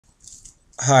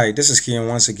Hi, this is Kian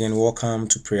once again. Welcome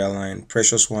to Prayer Line.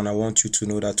 Precious one, I want you to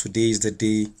know that today is the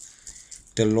day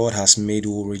the Lord has made.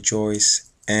 We will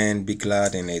rejoice and be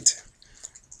glad in it.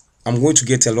 I'm going to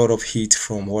get a lot of heat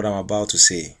from what I'm about to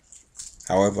say.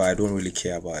 However, I don't really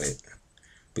care about it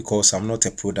because I'm not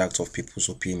a product of people's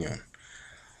opinion.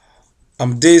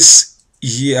 This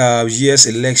year's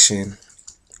election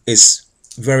is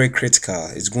very critical.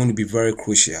 It's going to be very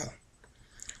crucial.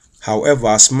 However,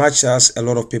 as much as a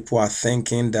lot of people are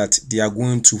thinking that they are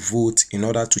going to vote in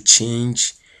order to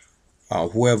change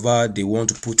whoever they want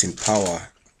to put in power,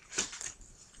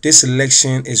 this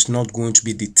election is not going to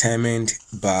be determined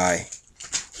by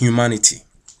humanity,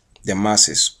 the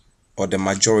masses, or the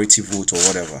majority vote or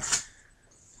whatever.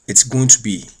 It's going to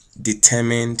be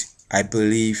determined, I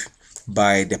believe,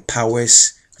 by the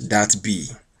powers that be,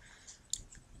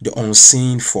 the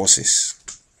unseen forces.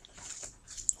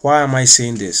 Why am I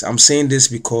saying this? I'm saying this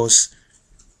because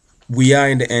we are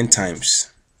in the end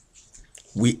times.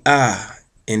 We are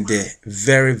in the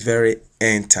very, very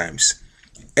end times.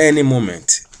 Any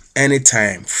moment, any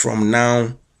time from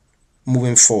now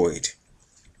moving forward,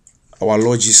 our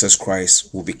Lord Jesus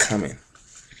Christ will be coming.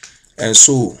 And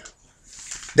so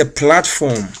the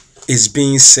platform is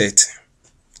being set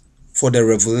for the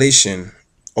revelation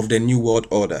of the New World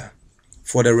Order,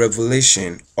 for the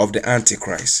revelation of the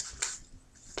Antichrist,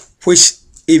 which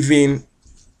even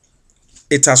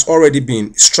it has already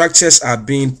been, structures are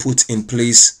being put in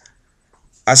place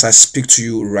as I speak to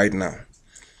you right now.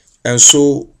 And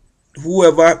so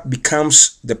whoever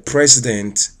becomes the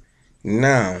president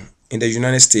now in the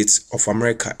United States of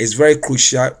America is very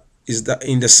crucial, is that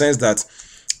in the sense that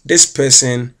this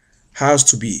person has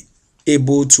to be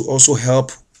able to also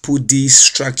help put these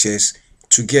structures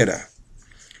together.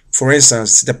 For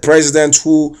instance, the president,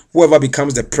 whoever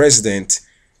becomes the president,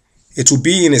 it will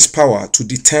be in his power to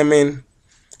determine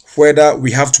whether we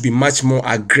have to be much more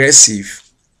aggressive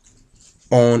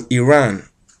on Iran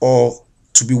or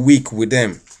to be weak with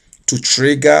them, to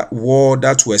trigger war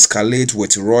that will escalate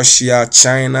with Russia,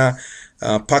 China,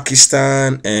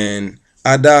 Pakistan, and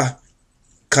other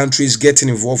countries getting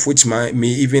involved, which may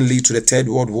even lead to the Third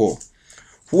World War.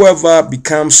 Whoever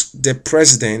becomes the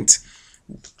president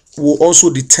will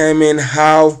also determine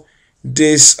how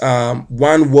this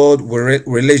one world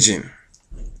religion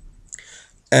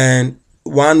and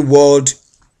one world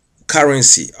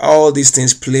currency, all these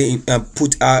things play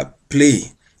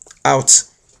out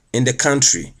in the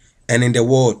country and in the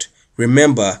world.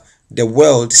 Remember, the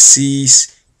world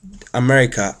sees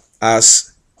America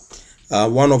as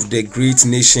one of the great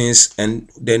nations and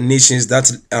the nations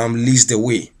that leads the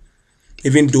way.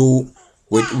 Even though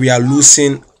we are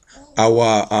losing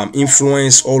our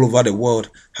influence all over the world,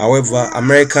 however,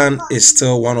 American is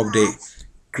still one of the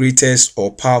greatest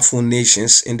or powerful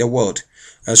nations in the world.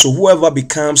 And so whoever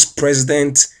becomes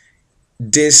president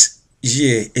this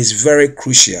year is very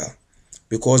crucial,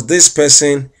 because this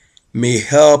person may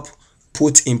help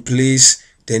put in place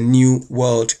the New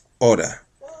World Order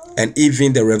and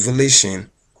even the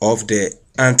revelation of the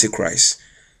Antichrist.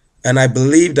 And I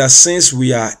believe that since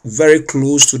we are very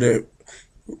close to the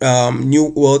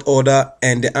New World Order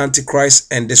and the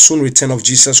Antichrist and the soon return of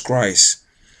Jesus Christ,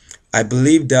 I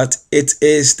believe that it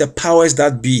is the powers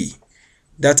that be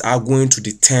that are going to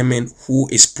determine who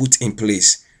is put in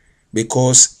place.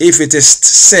 Because if it is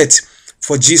set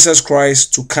for Jesus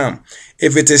Christ to come,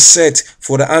 if it is set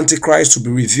for the Antichrist to be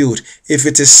revealed, if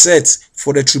it is set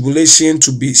for the tribulation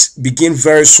to begin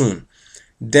very soon,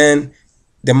 then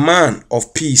the man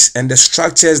of peace and the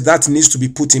structures that needs to be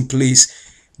put in place,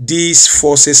 these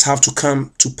forces have to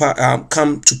come to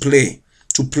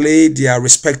play their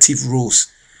respective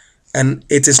roles. And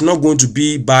it is not going to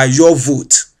be by your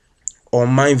vote or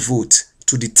my vote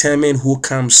to determine who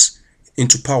comes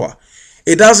into power.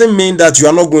 It doesn't mean that you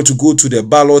are not going to go to the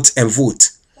ballot and vote.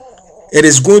 It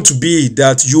is going to be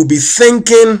that you'll be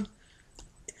thinking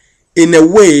in a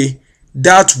way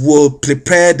that will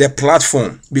prepare the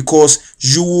platform, because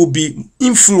you will be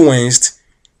influenced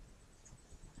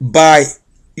by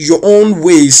your own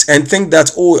ways and think that,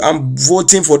 oh, I'm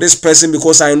voting for this person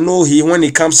because I know when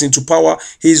he comes into power,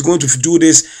 he's going to do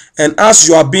this. And as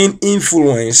you are being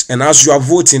influenced and as you are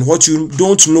voting, what you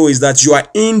don't know is that you are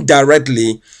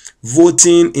indirectly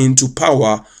voting into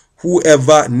power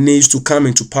whoever needs to come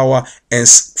into power and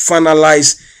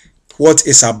finalize what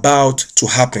is about to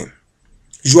happen.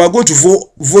 You are going to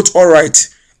vote all right,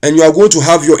 and you are going to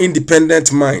have your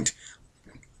independent mind,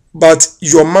 but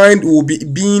your mind will be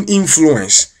being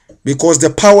influenced, because the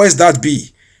powers that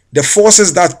be, the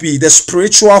forces that be, the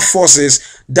spiritual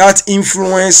forces that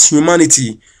influence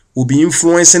humanity will be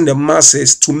influencing the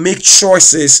masses to make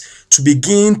choices to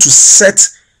begin to set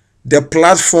the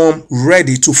platform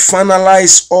ready, to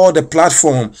finalize all the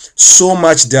platform so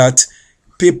much that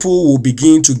people will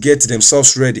begin to get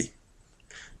themselves ready.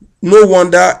 No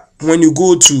wonder when you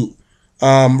go to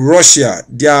Russia,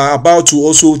 they are about to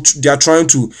also, they are trying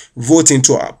to vote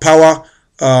into power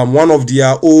one of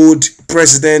their old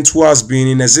presidents who has been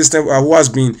in existence, who has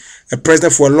been a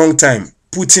president for a long time,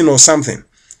 Putin or something.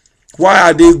 Why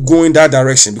are they going that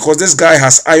direction? Because this guy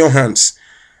has iron hands.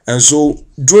 And so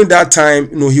during that time,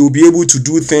 he will be able to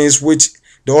do things which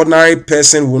the ordinary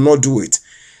person will not do it.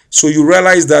 So you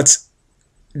realize that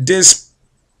this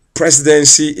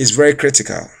presidency is very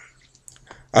critical.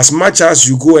 As much as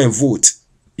you go and vote,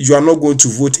 you are not going to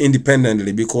vote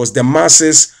independently, because the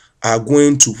masses are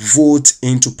going to vote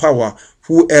into power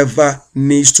whoever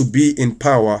needs to be in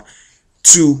power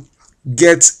to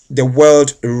get the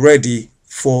world ready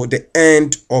for the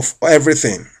end of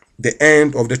everything, the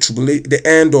end of the tribulation, the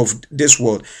end of this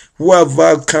world.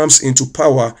 Whoever comes into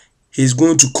power is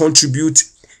going to contribute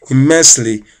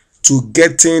immensely to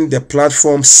getting the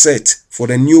platform set for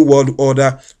the new world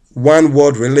order, one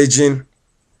world religion,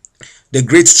 the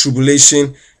great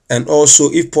tribulation, and also,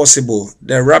 if possible,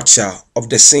 the rapture of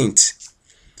the saints,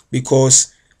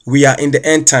 because we are in the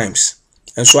end times.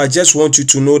 And so I just want you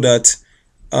to know that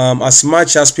as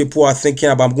much as people are thinking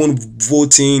about, I'm going to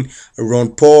vote in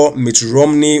Ron Paul, Mitt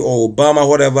Romney, or Obama,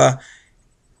 whatever,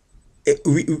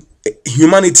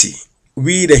 humanity,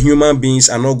 we the human beings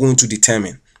are not going to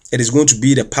determine. It is going to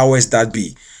be the powers that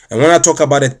be. And when I talk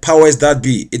about the powers that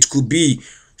be, it could be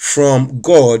from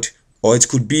God, or it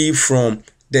could be from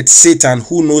that Satan,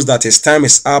 who knows that his time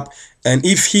is up. And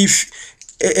if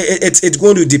it's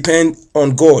going to depend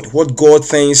on God, what God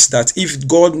thinks, that if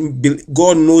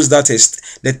God knows that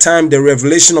is the time, the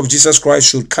revelation of Jesus Christ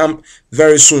should come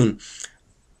very soon,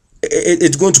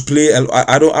 it's going to play.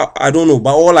 I don't know,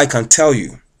 but all I can tell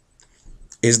you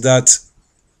is that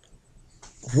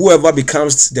whoever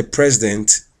becomes the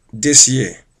president this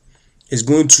year is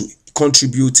going to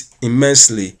contribute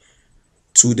immensely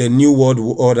to the new world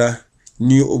order,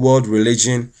 new world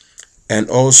religion, and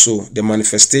also the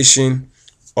manifestation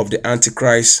of the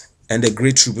Antichrist and the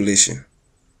great tribulation.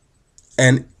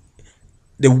 And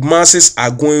the masses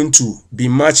are going to be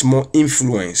much more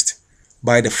influenced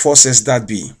by the forces that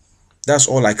be. That's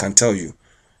all I can tell you.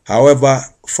 However,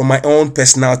 for my own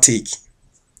personal take,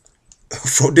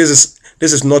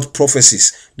 this is not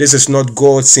prophecies, this is not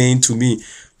God saying to me.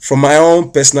 From my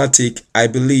own personal take, I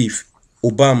believe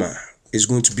Obama is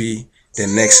going to be the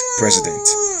next president.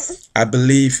 I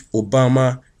believe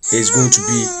Obama is going to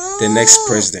be the next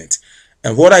president.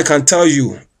 And what I can tell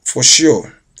you for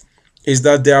sure is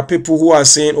that there are people who are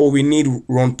saying, oh, we need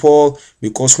Ron Paul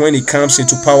because when he comes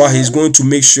into power, he's going to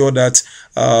make sure that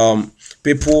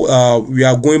we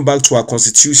are going back to our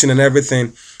constitution and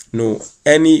everything. No,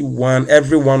 every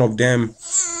one of them,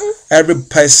 every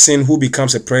person who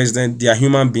becomes a president, they are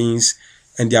human beings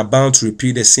and they are bound to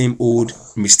repeat the same old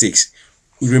mistakes.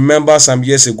 Remember, some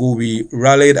years ago, we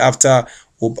rallied behind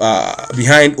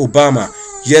Obama.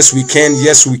 Yes, we can.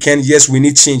 Yes, we can. Yes, we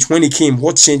need change. When he came,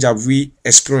 what change have we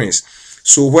experienced?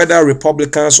 So whether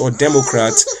Republicans or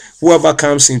Democrats, whoever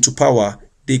comes into power,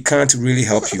 they can't really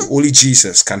help you. Only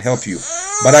Jesus can help you.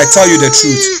 But I tell you the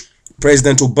truth,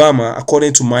 President Obama,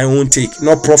 according to my own take,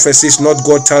 not prophecies, not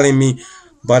God telling me,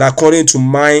 but according to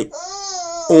my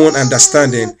own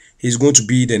understanding, he's going to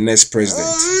be the next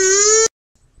president.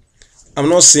 I'm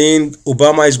not saying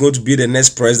Obama is going to be the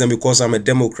next president because I'm a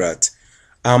Democrat.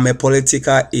 I'm a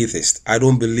political atheist. I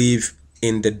don't believe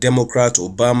in the Democrat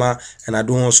Obama, and I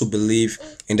don't also believe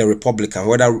in the Republican,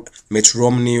 whether Mitt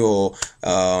Romney or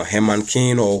Herman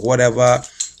Cain or whatever,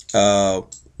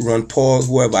 Ron Paul,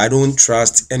 whoever. I don't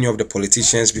trust any of the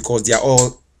politicians because they are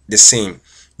all the same.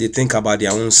 They think about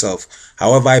their own self.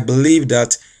 However, I believe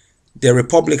that the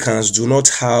Republicans do not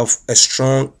have a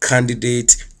strong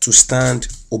candidate to stand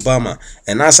Obama.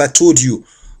 And as I told you,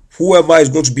 whoever is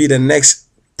going to be the next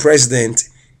president,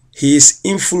 his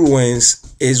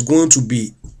influence is going to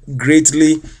be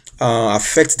greatly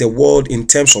affect the world in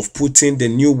terms of putting the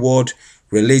new world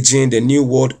religion, the new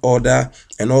world order,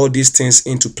 and all these things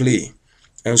into play.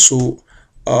 And so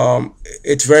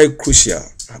it's very crucial.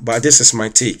 But this is my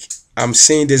take. I'm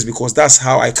saying this because that's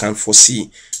how I can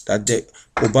foresee that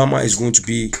Obama is going to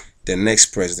be the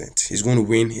next president. He's going to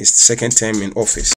win his second term in office.